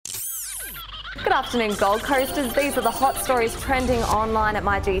Good afternoon, Gold Coasters. These are the hot stories trending online at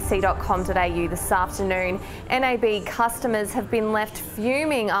myGC.com.au this afternoon. NAB customers have been left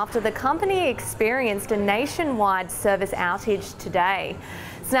fuming after the company experienced a nationwide service outage today.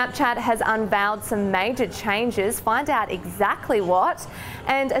 Snapchat has unveiled some major changes. Find out exactly what.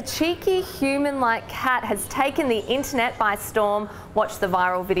 And a cheeky human-like cat has taken the internet by storm. Watch the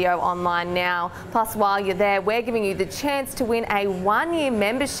viral video online now. Plus, while you're there, we're giving you the chance to win a one-year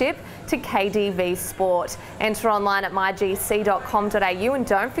membership to KDV Sport. Enter online at mygc.com.au and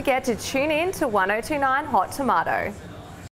don't forget to tune in to 1029 Hot Tomato.